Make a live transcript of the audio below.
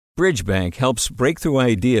Bridgebank helps breakthrough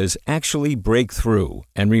ideas actually break through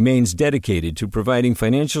and remains dedicated to providing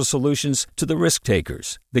financial solutions to the risk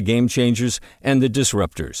takers, the game changers, and the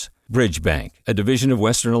disruptors. Bridgebank, a division of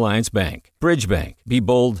Western Alliance Bank. Bridgebank. Be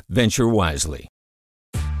bold, venture wisely.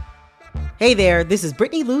 Hey there, this is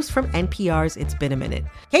Brittany Luce from NPR's It's Been a Minute.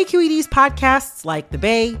 KQED's podcasts like The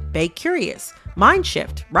Bay, Bay Curious, Mind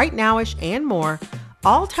Shift, Right Nowish, and more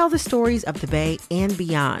all tell the stories of the Bay and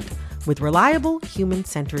beyond with reliable,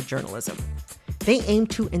 human-centered journalism. They aim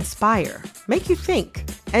to inspire, make you think,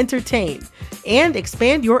 entertain, and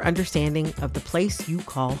expand your understanding of the place you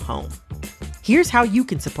call home. Here's how you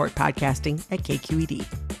can support podcasting at KQED.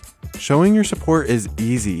 Showing your support is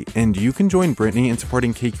easy, and you can join Brittany in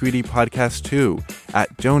supporting KQED Podcast too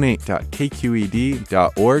at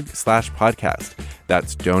donate.kqed.org/podcast.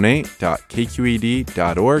 That's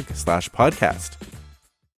donate.kqed.org/podcast.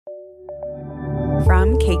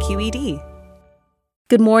 From KQED.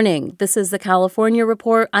 Good morning. This is the California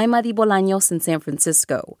Report. I'm Adi Bolaños in San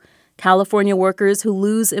Francisco. California workers who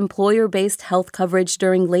lose employer-based health coverage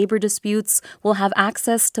during labor disputes will have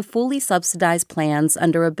access to fully subsidized plans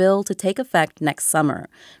under a bill to take effect next summer.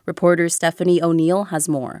 Reporter Stephanie O'Neill has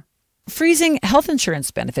more. Freezing health insurance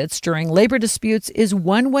benefits during labor disputes is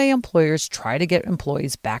one way employers try to get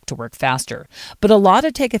employees back to work faster. But a law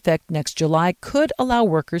to take effect next July could allow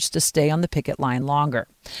workers to stay on the picket line longer.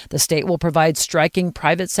 The state will provide striking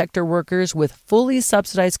private sector workers with fully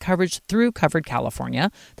subsidized coverage through Covered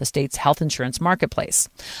California, the state's health insurance marketplace.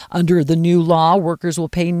 Under the new law, workers will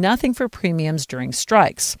pay nothing for premiums during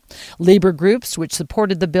strikes. Labor groups which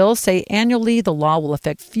supported the bill say annually the law will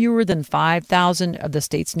affect fewer than 5,000 of the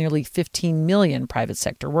state's nearly 15 million private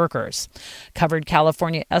sector workers. Covered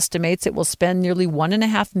California estimates it will spend nearly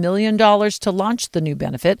 $1.5 million to launch the new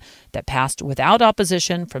benefit that passed without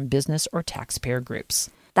opposition from business or taxpayer groups.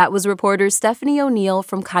 That was reporter Stephanie O'Neill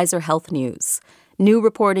from Kaiser Health News. New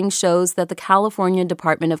reporting shows that the California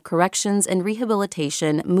Department of Corrections and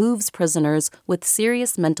Rehabilitation moves prisoners with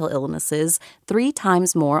serious mental illnesses 3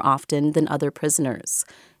 times more often than other prisoners.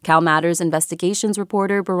 CalMatters investigations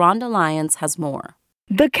reporter Byrhonda Lyons has more.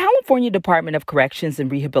 The California Department of Corrections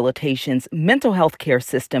and Rehabilitation's mental health care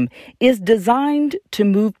system is designed to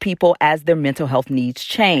move people as their mental health needs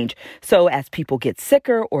change. So as people get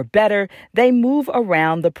sicker or better, they move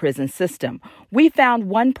around the prison system. We found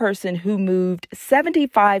one person who moved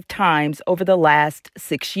 75 times over the last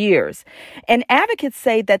 6 years. And advocates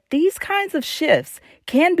say that these kinds of shifts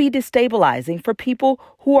can be destabilizing for people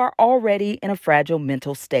who are already in a fragile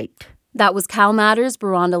mental state. That was CalMatters'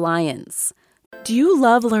 Byrhonda Lyons. Do you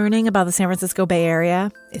love learning about the San Francisco Bay Area,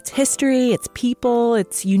 its history, its people,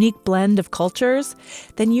 its unique blend of cultures?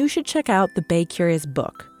 Then you should check out the Bay Curious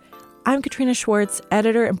book. I'm Katrina Schwartz,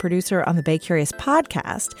 editor and producer on the Bay Curious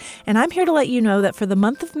podcast, and I'm here to let you know that for the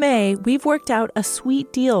month of May, we've worked out a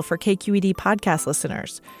sweet deal for KQED podcast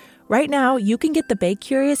listeners. Right now, you can get the Bay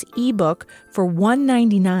Curious ebook for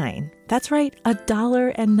 $1.99. That's right,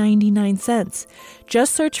 $1.99.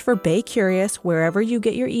 Just search for Bay Curious wherever you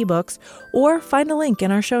get your ebooks or find a link in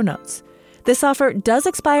our show notes. This offer does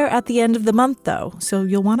expire at the end of the month, though, so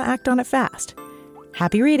you'll want to act on it fast.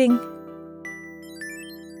 Happy reading.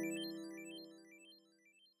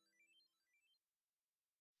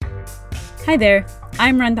 Hi there,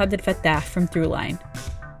 I'm Randa Abdel-Fattah from Throughline.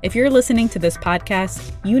 If you're listening to this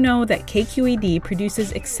podcast, you know that KQED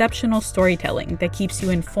produces exceptional storytelling that keeps you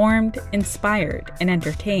informed, inspired, and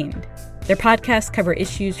entertained. Their podcasts cover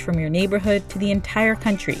issues from your neighborhood to the entire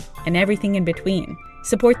country and everything in between.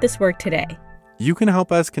 Support this work today. You can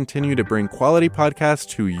help us continue to bring quality podcasts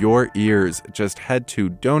to your ears. Just head to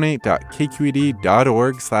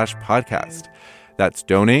donate.kqed.org/podcast. That's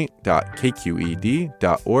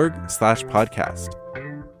donate.kqed.org/podcast.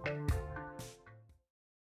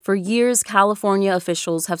 For years, California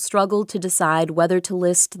officials have struggled to decide whether to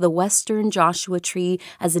list the western Joshua tree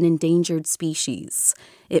as an endangered species.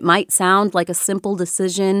 It might sound like a simple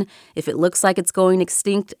decision. If it looks like it's going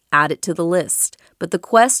extinct, add it to the list. But the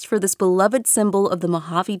quest for this beloved symbol of the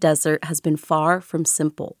Mojave Desert has been far from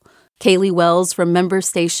simple. Caleigh Wells from member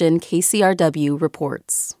station KCRW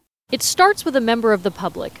reports. It starts with a member of the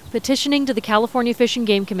public petitioning to the California Fish and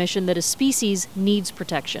Game Commission that a species needs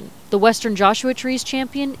protection. The Western Joshua Tree's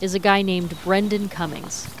champion is a guy named Brendan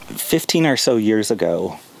Cummings. 15 or so years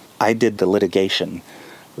ago, I did the litigation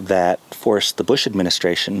that forced the Bush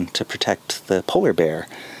administration to protect the polar bear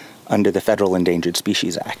under the Federal Endangered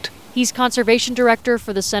Species Act. He's conservation director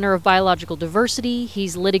for the Center of Biological Diversity.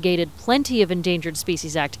 He's litigated plenty of Endangered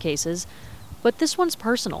Species Act cases, but this one's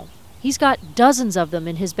personal. He's got dozens of them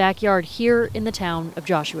in his backyard here in the town of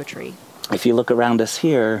Joshua Tree. If you look around us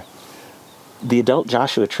here, The adult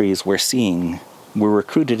Joshua trees we're seeing were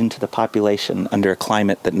recruited into the population under a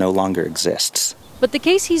climate that no longer exists. But the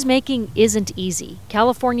case he's making isn't easy.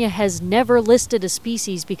 California has never listed a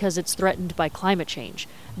species because it's threatened by climate change.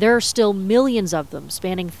 There are still millions of them,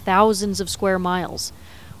 spanning thousands of square miles.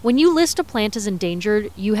 When you list a plant as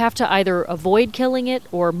endangered, you have to either avoid killing it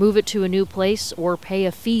or move it to a new place or pay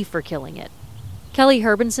a fee for killing it. Kelly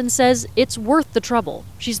Herbenson says it's worth the trouble.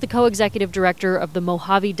 She's the co-executive director of the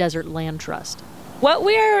Mojave Desert Land Trust. What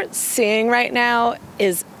we are seeing right now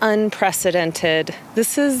is unprecedented.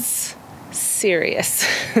 This is serious.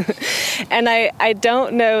 And I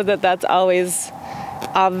don't know that that's always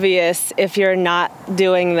obvious if you're not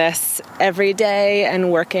doing this every day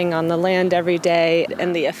and working on the land every day,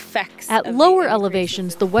 and the effects. At lower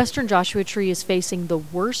elevations, the western Joshua tree is facing the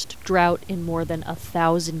worst drought in more than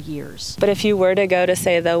 1,000 years. But if you were to go to,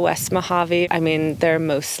 say, the West Mojave, they're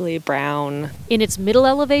mostly brown. In its middle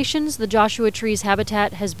elevations, the Joshua tree's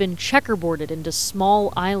habitat has been checkerboarded into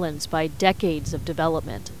small islands by decades of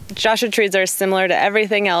development. Joshua trees are similar to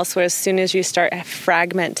everything else, where as soon as you start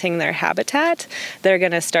fragmenting their habitat, they're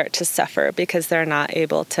going to start to suffer because they're not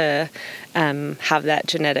able to have that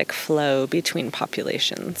genetic flow between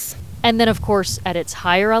populations. And then, of course, at its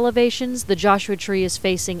higher elevations, the Joshua tree is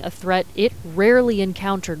facing a threat it rarely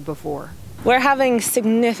encountered before. We're having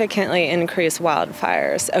significantly increased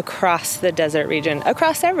wildfires across the desert region,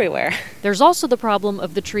 across everywhere. There's also the problem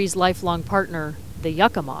of the tree's lifelong partner, the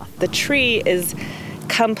yucca moth. The tree is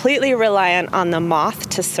completely reliant on the moth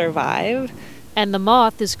to survive. And the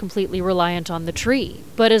moth is completely reliant on the tree.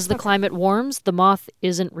 But as the climate warms, the moth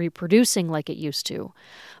isn't reproducing like it used to.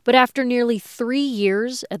 But after nearly 3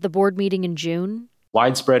 years at the board meeting in June,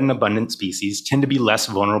 widespread and abundant species tend to be less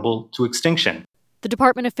vulnerable to extinction. The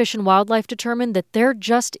Department of Fish and Wildlife determined that there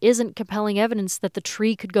just isn't compelling evidence that the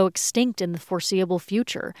tree could go extinct in the foreseeable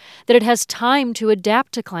future, that it has time to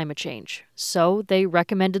adapt to climate change. So they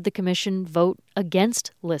recommended the commission vote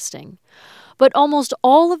against listing. But almost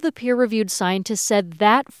all of the peer-reviewed scientists said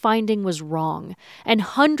that finding was wrong, and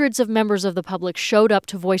hundreds of members of the public showed up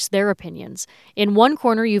to voice their opinions. In one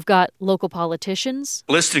corner, you've got local politicians.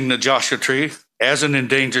 Listing the Joshua tree as an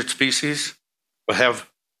endangered species will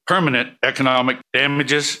have permanent economic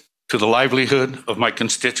damages to the livelihood of my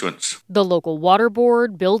constituents. The local water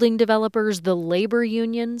board, building developers, the labor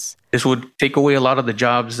unions. This would take away a lot of the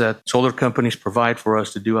jobs that solar companies provide for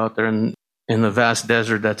us to do out there in the vast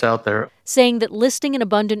desert that's out there. Saying that listing an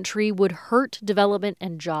abundant tree would hurt development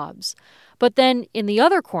and jobs. But then in the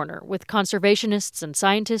other corner, with conservationists and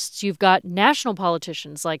scientists, you've got national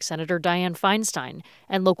politicians like Senator Dianne Feinstein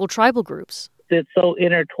and local tribal groups. It's so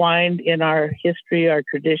intertwined in our history, our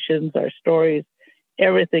traditions, our stories.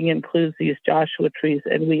 Everything includes these Joshua trees,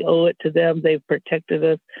 and we owe it to them. They've protected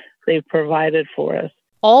us. They've provided for us.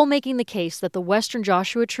 All making the case that the western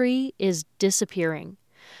Joshua tree is disappearing.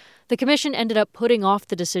 The commission ended up putting off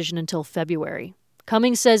the decision until February.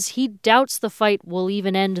 Cummings says he doubts the fight will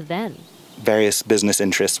even end then. Various business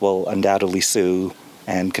interests will undoubtedly sue.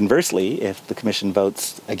 And conversely, if the commission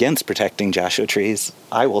votes against protecting Joshua trees,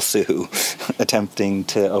 I will sue, attempting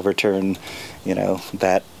to overturn,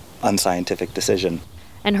 that unscientific decision.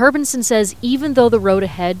 And Herbenson says even though the road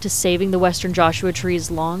ahead to saving the western Joshua tree is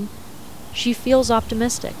long, she feels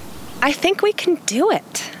optimistic. I think we can do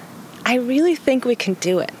it. I really think we can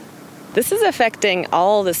do it. This is affecting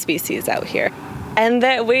all the species out here, and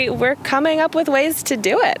that we're coming up with ways to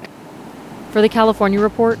do it. For the California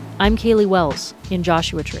Report, I'm Caleigh Wells in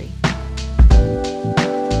Joshua Tree.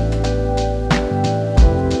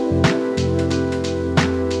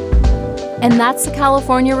 And that's the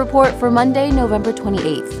California Report for Monday, November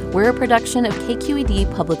 28th. We're a production of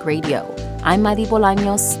KQED Public Radio. I'm Madi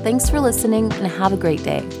Bolaños. Thanks for listening and have a great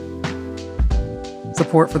day.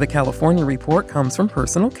 Support for the California Report comes from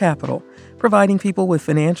Personal Capital, providing people with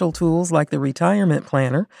financial tools like the Retirement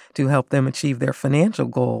Planner to help them achieve their financial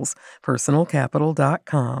goals.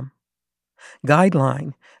 PersonalCapital.com.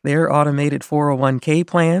 Guideline. Their automated 401k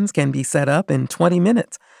plans can be set up in 20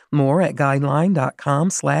 minutes. More at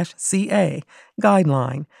guideline.com/CA.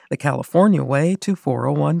 Guideline, the California way to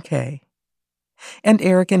 401k. And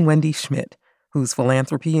Eric and Wendy Schmidt, whose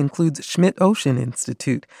philanthropy includes Schmidt Ocean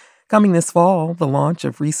Institute. Coming this fall, the launch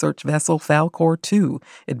of research vessel Falkor 2,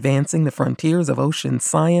 advancing the frontiers of ocean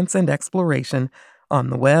science and exploration, on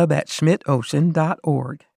the web at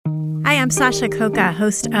schmidtocean.org. Hi, I'm Sasha Koka,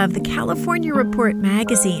 host of the California Report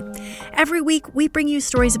magazine. Every week, we bring you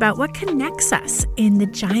stories about what connects us in the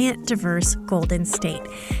giant, diverse Golden State.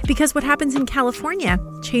 Because what happens in California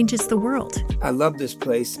changes the world. I love this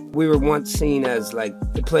place. We were once seen as like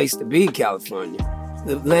the place to be in California.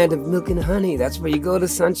 the land of milk and honey. That's where you go to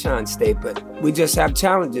Sunshine State, but we just have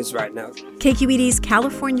challenges right now. KQED's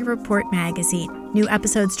California Report magazine. New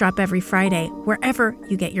episodes drop every Friday, wherever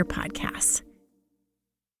you get your podcasts.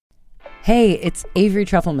 Hey, it's Avery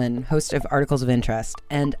Trufelman, host of Articles of Interest,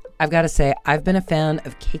 and I've got to say, I've been a fan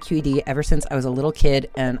of KQED ever since I was a little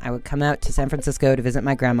kid, and I would come out to San Francisco to visit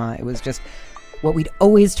my grandma. It was just what we'd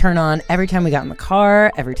always turn on every time we got in the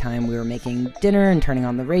car, every time we were making dinner and turning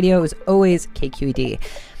on the radio. It was always KQED.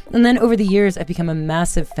 And then over the years, I've become a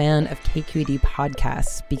massive fan of KQED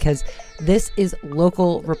podcasts because this is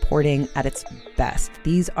local reporting at its best.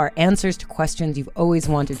 These are answers to questions you've always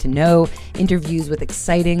wanted to know, interviews with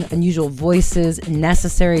exciting, unusual voices,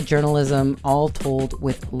 necessary journalism, all told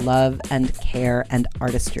with love and care and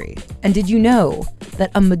artistry. And did you know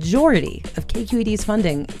that a majority of KQED's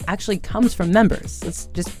funding actually comes from members? It's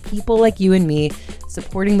just people like you and me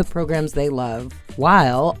supporting the programs they love,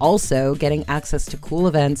 while also getting access to cool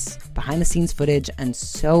events, behind-the-scenes footage, and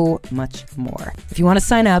so much more. If you want to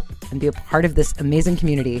sign up and be a part of this amazing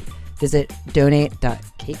community, visit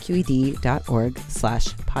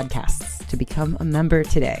donate.kqed.org/podcasts to become a member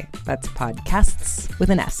today. That's podcasts with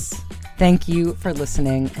an S. Thank you for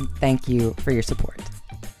listening, and thank you for your support.